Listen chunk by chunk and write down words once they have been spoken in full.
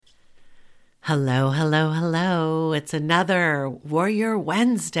Hello, hello, hello. It's another Warrior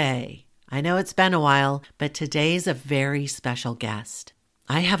Wednesday. I know it's been a while, but today's a very special guest.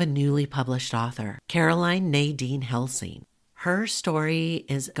 I have a newly published author, Nadine Helsing. Her story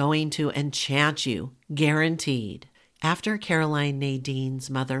is going to enchant you, guaranteed. After Nadine's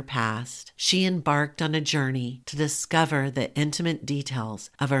mother passed, she embarked on a journey to discover the intimate details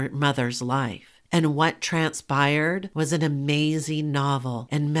of her mother's life. And what transpired was an amazing novel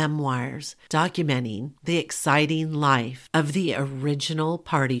and memoirs documenting the exciting life of the original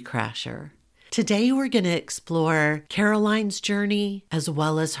party crasher. Today we're going to explore Caroline's journey as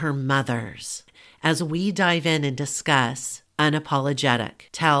well as her mother's as we dive in and discuss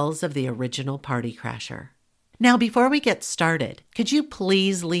Unapologetic Tales of the Original Party Crasher. Now, before we get started, could you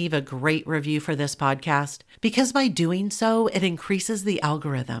please leave a great review for this podcast? Because by doing so, it increases the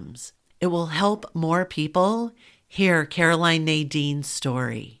algorithms. It will help more people hear Nadine's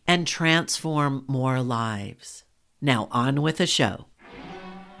story and transform more lives. Now on with the show.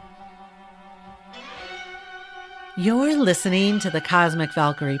 You're listening to the Cosmic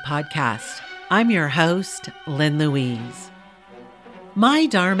Valkyrie podcast. I'm your host, Lynn Louise. My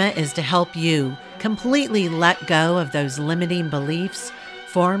dharma is to help you completely let go of those limiting beliefs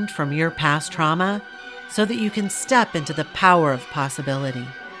formed from your past trauma so that you can step into the power of possibility.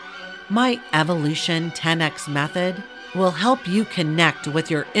 My Evolution 10X method will help you connect with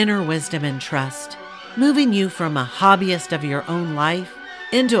your inner wisdom and trust, moving you from a hobbyist of your own life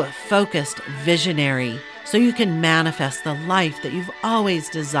into a focused visionary so you can manifest the life that you've always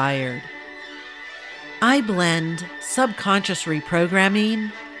desired. I blend subconscious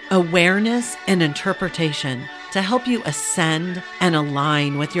reprogramming, awareness, and interpretation to help you ascend and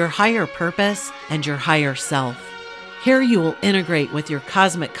align with your higher purpose and your higher self. Here you will integrate with your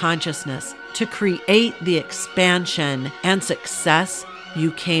cosmic consciousness to create the expansion and success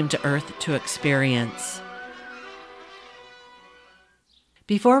you came to Earth to experience.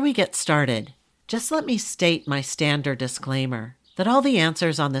 Before we get started, just let me state my standard disclaimer that all the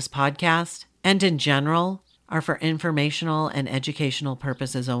answers on this podcast and in general are for informational and educational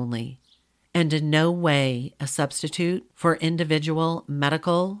purposes only, and in no way a substitute for individual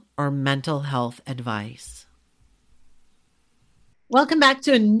medical or mental health advice. Welcome back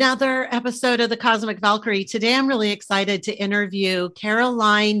to another episode of the Cosmic Valkyrie. Today, I'm really excited to interview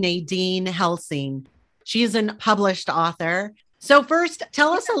Nadine Helsing. She is a published author. So first,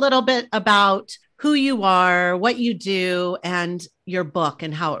 tell us a little bit about who you are, what you do, and your book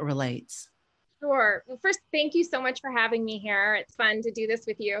and how it relates. Sure. Well, first, thank you so much for having me here. It's fun to do this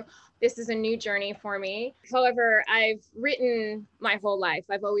with you. This is a new journey for me. However, I've written my whole life.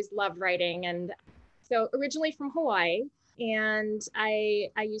 I've always loved writing. And so originally from Hawaii, and I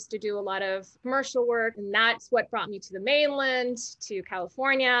used to do a lot of commercial work, and that's what brought me to the mainland, to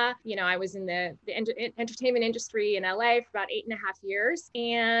California. You know, I was in the entertainment industry in LA for about 8.5 years.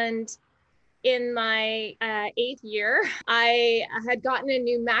 And in my 8th year, I had gotten a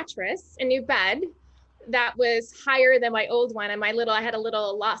new mattress, a new bed that was higher than my old one. And I had a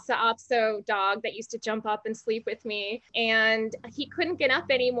little Lhasa Apso dog that used to jump up and sleep with me. And he couldn't get up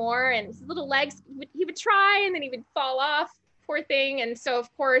anymore. And his little legs, he would try and then he would fall off, poor thing. And so,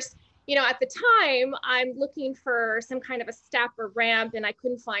 of course, you know, at the time, I'm looking for some kind of a step or ramp, and I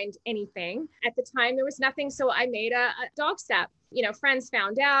couldn't find anything. At the time, there was nothing. So I made a dog step. You know, friends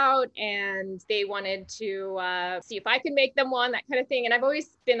found out and they wanted to see if I could make them one, that kind of thing. And I've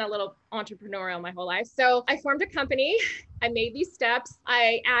always been a little entrepreneurial my whole life. So I formed a company. I made these steps.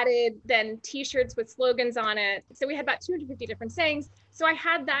 I added then t-shirts with slogans on it. So we had about 250 different sayings. So I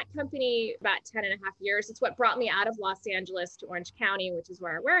had that company about 10.5 years. It's what brought me out of Los Angeles to Orange County, which is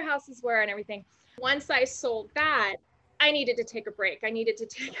where our warehouses were and everything. Once I sold that, I needed to take a break. I needed to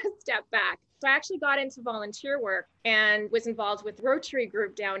take a step back. So I actually got into volunteer work and was involved with Rotary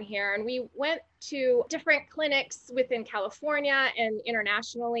Group down here. And we went to different clinics within California and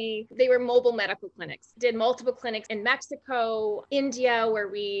internationally. They were mobile medical clinics. Did multiple clinics in Mexico, India, where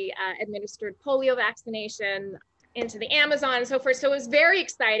we administered polio vaccination, into the Amazon and so forth. So it was very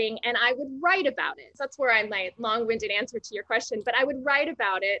exciting. And I would write about it. So that's where I'm my long-winded answer to your question, but I would write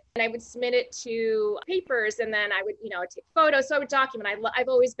about it and I would submit it to papers. And then I would, take photos. So I would document. I've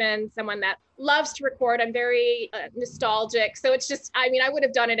always been someone that loves to record. I'm very nostalgic. So it's just, I would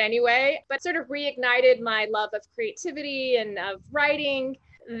have done it anyway, but sort of reignited my love of creativity and of writing.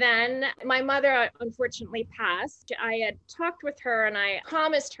 Then my mother unfortunately passed. I had talked with her and I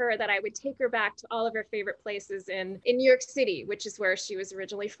promised her that I would take her back to all of her favorite places in New York City, which is where she was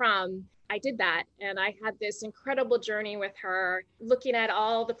originally from. I did that. And I had this incredible journey with her, looking at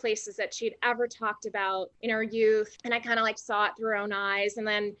all the places that she'd ever talked about in her youth. And I kind of saw it through her own eyes. And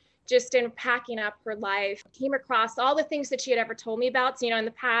then just in packing up her life, came across all the things that she had ever told me about. So, in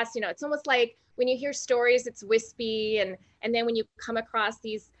the past, it's almost like when you hear stories, it's wispy. And then when you come across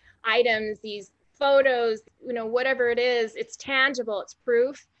these items, these photos, whatever it is, it's tangible, it's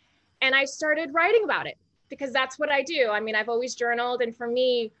proof. And I started writing about it because that's what I do. I mean, I've always journaled. And for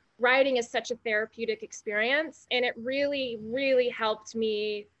me, writing is such a therapeutic experience. And it really, really helped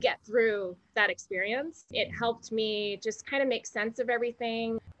me get through that experience. It helped me just kind of make sense of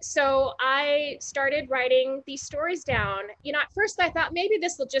everything. So I started writing these stories down. At first I thought maybe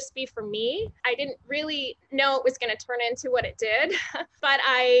this will just be for me. I didn't really know it was going to turn into what it did, but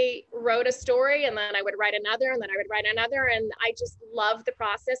I wrote a story and then I would write another and then I would write another. And I just loved the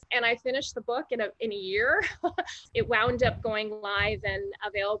process. And I finished the book in a year. It wound up going live and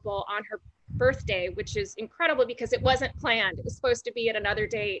available on her birthday, which is incredible because it wasn't planned. It was supposed to be at another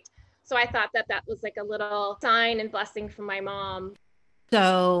date. So I thought that was like a little sign and blessing from my mom.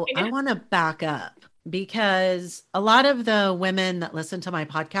 So I want to back up because a lot of the women that listen to my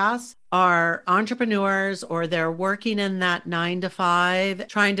podcast are entrepreneurs or they're working in that 9 to 5,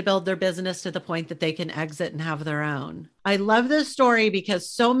 trying to build their business to the point that they can exit and have their own. I love this story because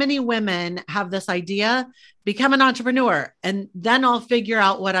so many women have this idea, become an entrepreneur, and then I'll figure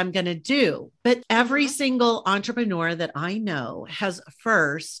out what I'm going to do. But every single entrepreneur that I know has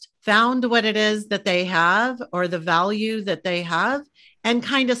first found what it is that they have or the value that they have and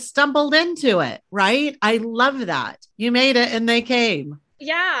kind of stumbled into it, right? I love that. You made it and they came.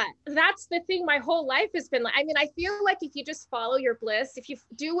 Yeah, that's the thing. My whole life has been like, I feel like if you just follow your bliss, if you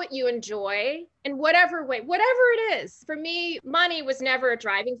do what you enjoy in whatever way, whatever it is, for me, money was never a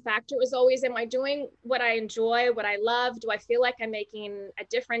driving factor. It was always, am I doing what I enjoy, what I love? Do I feel like I'm making a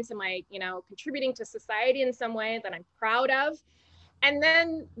difference? Am I, contributing to society in some way that I'm proud of? And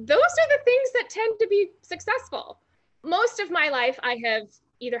then those are the things that tend to be successful. Most of my life, I have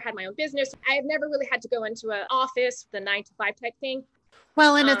either had my own business. I have never really had to go into an office, the 9 to 5 type thing.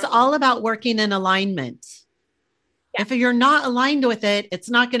 Well, and it's all about working in alignment. Yeah. If you're not aligned with it, it's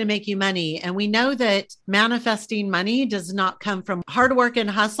not going to make you money. And we know that manifesting money does not come from hard work and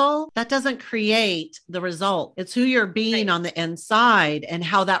hustle. That doesn't create the result. It's who you're being on the inside and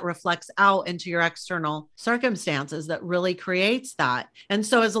how that reflects out into your external circumstances that really creates that. And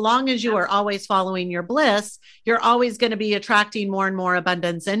so as long as you are always following your bliss, you're always going to be attracting more and more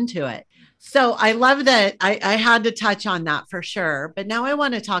abundance into it. So I love that. I had to touch on that for sure. But now I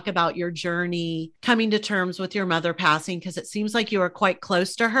want to talk about your journey coming to terms with your mother passing, because it seems like you were quite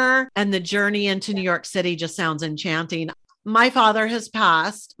close to her and the journey into New York City just sounds enchanting. My father has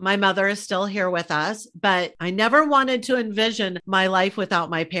passed. My mother is still here with us, but I never wanted to envision my life without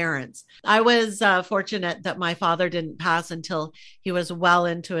my parents. I was fortunate that my father didn't pass until he was well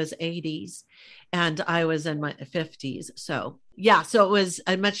into his 80s. And I was in my 50s. So it was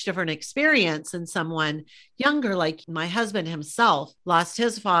a much different experience than someone younger, like my husband himself lost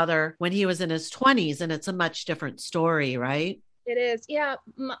his father when he was in his 20s. And it's a much different story, right? It is. Yeah.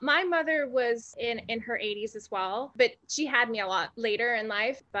 My mother was in her 80s as well, but she had me a lot later in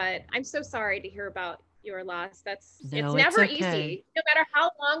life. But I'm so sorry to hear about your loss. It's never easy. No matter how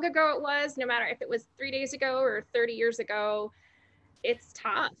long ago it was, no matter if it was 3 days ago or 30 years ago, it's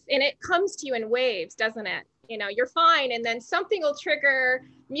tough. And it comes to you in waves, doesn't it? You're fine. And then something will trigger.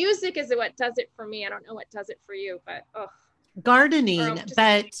 Music is what does it for me. I don't know what does it for you, but gardening.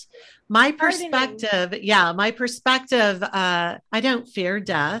 But my perspective, I don't fear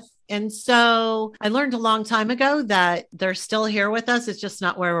death. And so I learned a long time ago that they're still here with us. It's just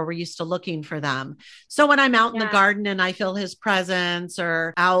not where we're used to looking for them. So when I'm out in the garden and I feel his presence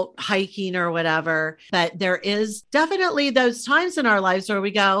or out hiking or whatever, but there is definitely those times in our lives where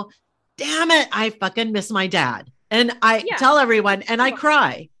we go, damn it, I fucking miss my dad. And I tell everyone and I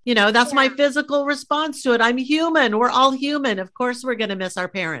cry. That's my physical response to it. I'm human. We're all human. Of course, we're going to miss our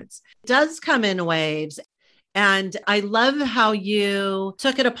parents. It does come in waves. And I love how you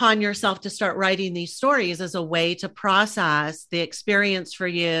took it upon yourself to start writing these stories as a way to process the experience for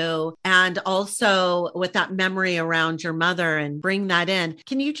you. And also with that memory around your mother and bring that in.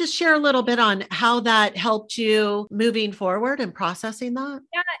 Can you just share a little bit on how that helped you moving forward and processing that?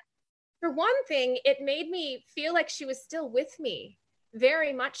 Yeah. For one thing, it made me feel like she was still with me,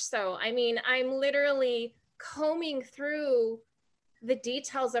 very much so. I'm literally combing through the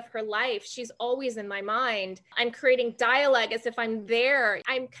details of her life. She's always in my mind. I'm creating dialogue as if I'm there.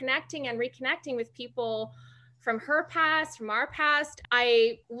 I'm connecting and reconnecting with people from her past, from our past.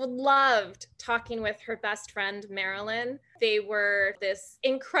 I loved talking with her best friend, Marilyn. They were this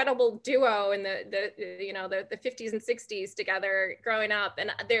incredible duo in the 50s and 60s together growing up.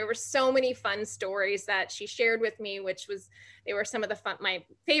 And there were so many fun stories that she shared with me, they were some of my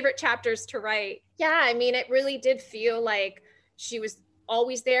favorite chapters to write. Yeah, I mean, it really did feel like she was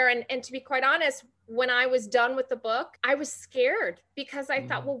always there. And to be quite honest, when I was done with the book, I was scared because I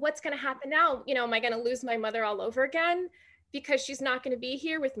thought, well, what's going to happen now? Am I going to lose my mother all over again because she's not going to be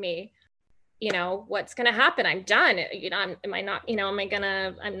here with me? What's going to happen? I'm done. I'm not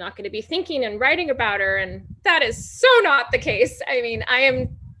going to be thinking and writing about her. And that is so not the case. I mean, I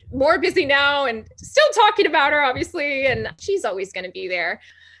am more busy now and still talking about her, obviously, and she's always going to be there.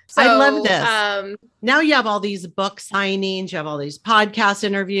 So, I love this. Now you have all these book signings, you have all these podcast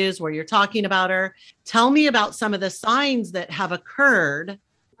interviews where you're talking about her. Tell me about some of the signs that have occurred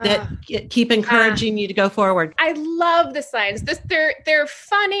that keep encouraging you to go forward. I love the signs. They're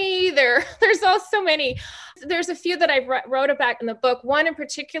funny. There's also so many. There's a few that I wrote about in the book. One in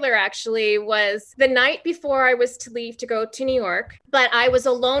particular actually was the night before I was to leave to go to New York, but I was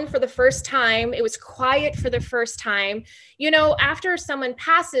alone for the first time. It was quiet for the first time. After someone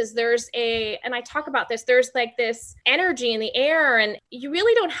passes, and I talk about this, there's like this energy in the air, and you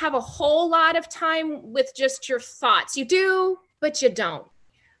really don't have a whole lot of time with just your thoughts. You do, but you don't.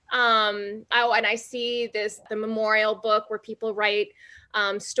 And I see the memorial book where people write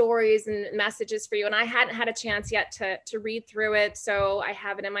stories and messages for you. And I hadn't had a chance yet to read through it. So I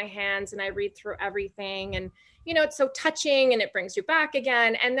have it in my hands and I read through everything. And, it's so touching and it brings you back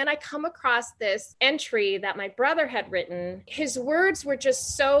again. And then I come across this entry that my brother had written. His words were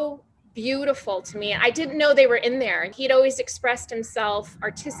just so beautiful to me. I didn't know they were in there. He'd always expressed himself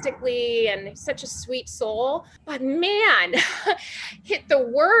artistically and such a sweet soul, but man, hit the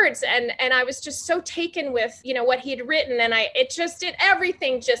words. And I was just so taken with, what he'd written. And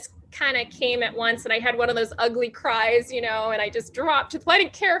everything just kind of came at once. And I had one of those ugly cries, and I just dropped. I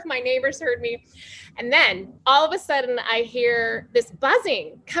didn't care if my neighbors heard me. And then all of a sudden I hear this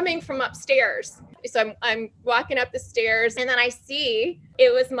buzzing coming from upstairs. So I'm walking up the stairs and then I see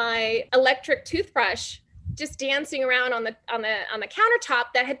it was my electric toothbrush just dancing around on the countertop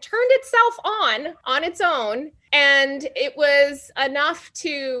that had turned itself on its own. And it was enough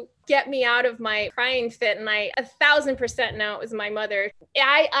to get me out of my crying fit. And I 1,000% know it was my mother.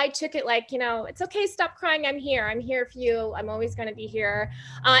 I took it like, it's okay. Stop crying. I'm here. I'm here for you. I'm always going to be here.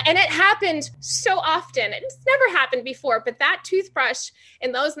 And it happened so often. It's never happened before, but that toothbrush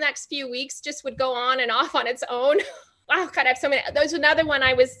in those next few weeks just would go on and off on its own. Oh God, I have so many. There's another one.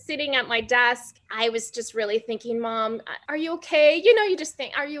 I was sitting at my desk. I was just really thinking, Mom, are you okay? You just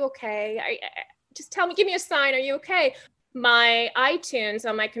think, are you okay? Just tell me, give me a sign. Are you okay? My iTunes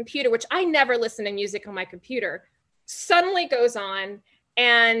on my computer, which I never listen to music on my computer, suddenly goes on.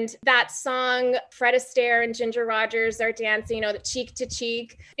 And that song, Fred Astaire and Ginger Rogers are dancing, the cheek to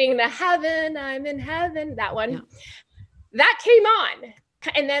cheek, being the heaven, I'm in heaven, that one. Yeah. That came on.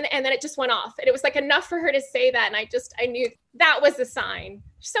 And then it just went off. And it was like enough for her to say that. And I knew that was a sign.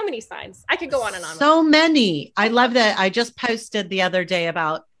 So many signs. I could go on and on. So many. I love that. I just posted the other day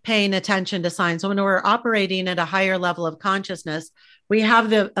about paying attention to signs. When we're operating at a higher level of consciousness, we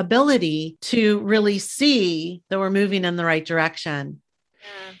have the ability to really see that we're moving in the right direction.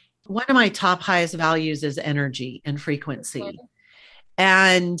 Yeah. One of my top highest values is energy and frequency. Mm-hmm.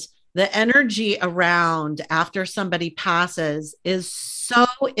 And the energy around after somebody passes is so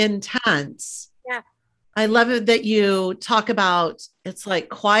intense. Yeah. I love it that you talk about it's like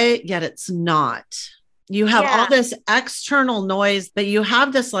quiet, yet it's not. You have all this external noise, but you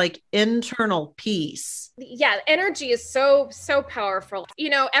have this like internal peace. Yeah, energy is so powerful.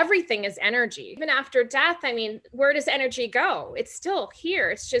 Everything is energy. Even after death, I mean, where does energy go? It's still here.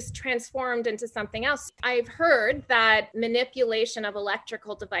 It's just transformed into something else. I've heard that manipulation of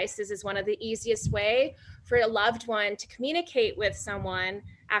electrical devices is one of the easiest way for a loved one to communicate with someone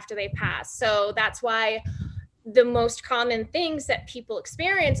after they pass. So that's why the most common things that people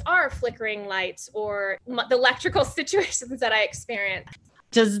experience are flickering lights or the electrical situations that I experience.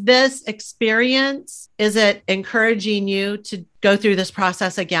 Does this experience, is it encouraging you to go through this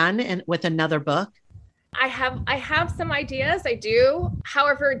process again and with another book? I have some ideas. I do.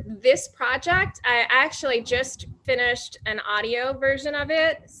 However, this project, I actually just finished an audio version of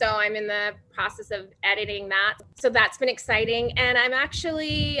it. So I'm in the process of editing that. So that's been exciting. And I'm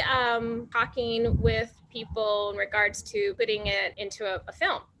actually talking with people in regards to putting it into a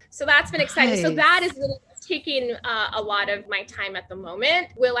film. So that's been exciting. Nice. So that is really taking a lot of my time at the moment.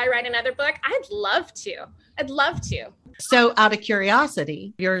 Will I write another book? I'd love to. So out of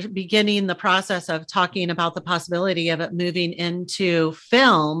curiosity, you're beginning the process of talking about the possibility of it moving into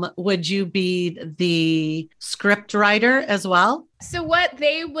film. Would you be the script writer as well? So what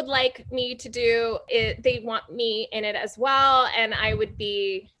they would like me to do is they want me in it as well. And I would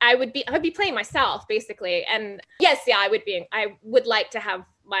be playing myself basically. And yes, yeah, I would like to have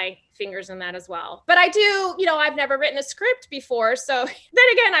my fingers in that as well. But I do, I've never written a script before. So then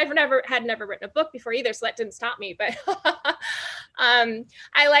again, I've never written a book before either. So that didn't stop me, but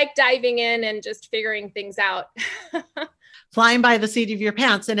I like diving in and just figuring things out. Flying by the seat of your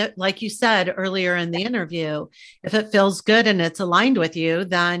pants. And it, like you said earlier in the interview, if it feels good and it's aligned with you,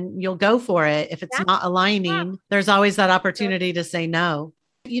 then you'll go for it. If it's not aligning, there's always that opportunity to say no.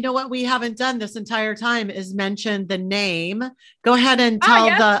 You know what we haven't done this entire time is mention the name. Go ahead and tell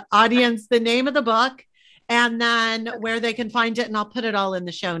the audience the name of the book and then where they can find it. And I'll put it all in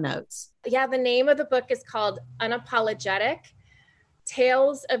the show notes. Yeah, the name of the book is called Unapologetic: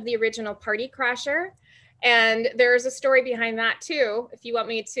 Tales of the Party Crasher. And there's a story behind that too, if you want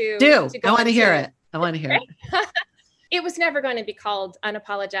me to go I want to hear it. I want to hear it. It was never going to be called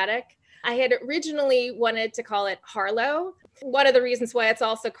Unapologetic. I had originally wanted to call it Harlow. One of the reasons why it's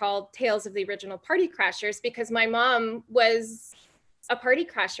also called Tales of the Party Crashers, because my mom was a party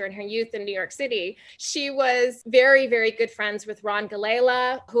crasher in her youth in New York City. She was very, very good friends with Ron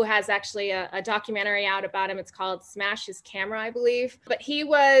Galella, who has actually a documentary out about him. It's called Smash His Camera, I believe. But he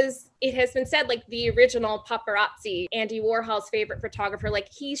was, it has been said, like the original paparazzi, Andy Warhol's favorite photographer. Like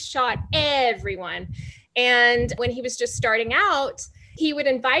he shot everyone. And when he was just starting out, he would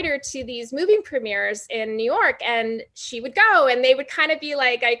invite her to these movie premieres in New York and she would go and they would kind of be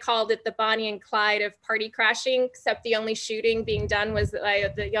like, I called it the Bonnie and Clyde of party crashing, except the only shooting being done was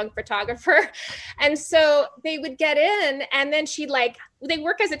the young photographer. And so they would get in and then they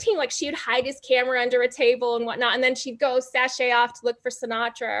work as a team. Like she'd hide his camera under a table and whatnot. And then she'd go sashay off to look for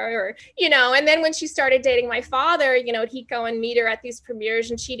Sinatra or, and then when she started dating my father, he'd go and meet her at these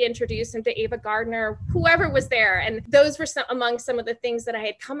premieres and she'd introduce him to Ava Gardner, whoever was there. And those were among some of the things that I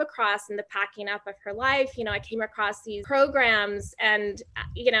had come across in the packing up of her life. I came across these programs and,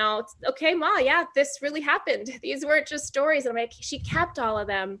 okay, Ma, yeah, this really happened. These weren't just stories. And I'm like, she kept all of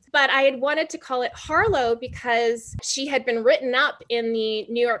them. But I had wanted to call it Harlow because she had been written up in the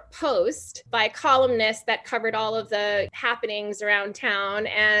New York Post by columnists that covered all of the happenings around town.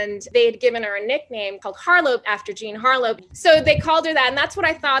 And they had given her a nickname called Harlow after Jean Harlow. So they called her that. And that's what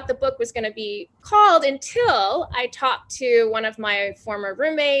I thought the book was going to be called until I talked to one of my former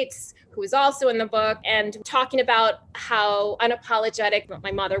roommates who was also in the book and talking about how unapologetic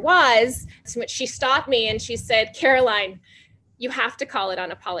my mother was. So she stopped me and she said, Caroline, you have to call it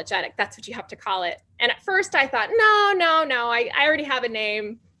Unapologetic. That's what you have to call it. And at first I thought, no, I already have a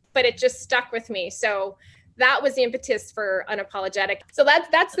name, but it just stuck with me. So that was the impetus for Unapologetic. So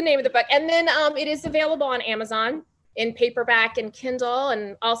that's the name of the book. And then it is available on Amazon in paperback and Kindle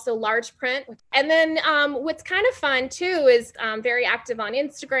and also large print. And then what's kind of fun too is I'm very active on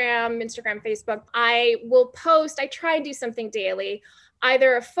Instagram, Facebook. I try and do something daily,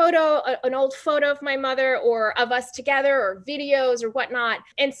 either an old photo of my mother or of us together or videos or whatnot.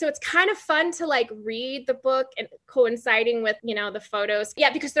 And so it's kind of fun to like read the book and coinciding with, the photos.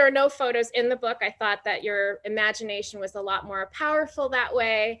 Yeah, because there are no photos in the book. I thought that your imagination was a lot more powerful that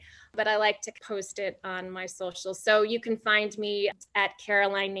way. But I like to post it on my socials. So you can find me at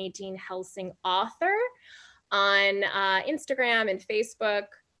Caroline Nadine Helsing Author on Instagram and Facebook,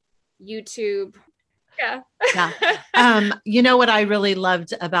 YouTube. Yeah. What I really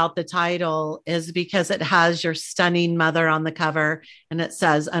loved about the title is because it has your stunning mother on the cover and it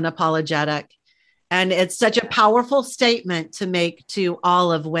says Unapologetic. And it's such a powerful statement to make to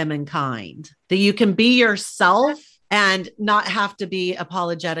all of womankind that you can be yourself and not have to be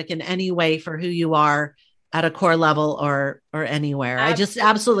apologetic in any way for who you are at a core level or anywhere. Absolutely. I just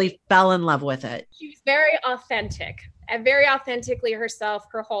absolutely fell in love with it. She was very authentic and very authentically herself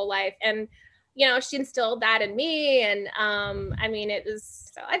her whole life. And, she instilled that in me. And so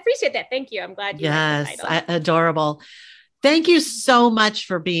I appreciate that. Thank you. I'm glad you liked the title. Adorable. Thank you so much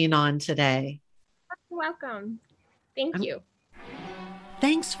for being on today. You're welcome. Thank you.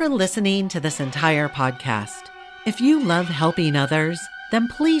 Thanks for listening to this entire podcast. If you love helping others, then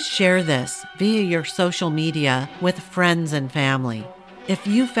please share this via your social media with friends and family. If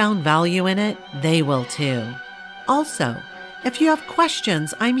you found value in it, they will too. Also, if you have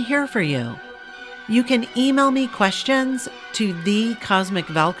questions, I'm here for you. You can email me questions to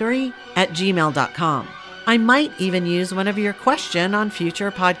thecosmicvalkyrie@gmail.com. I might even use one of your questions on future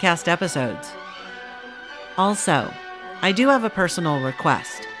podcast episodes. Also, I do have a personal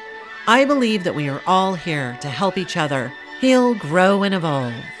request. I believe that we are all here to help each other heal, grow, and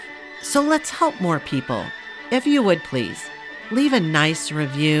evolve. So let's help more people. If you would please, leave a nice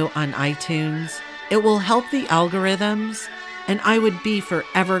review on iTunes. It will help the algorithms, and I would be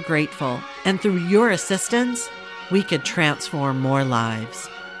forever grateful. And through your assistance, we could transform more lives.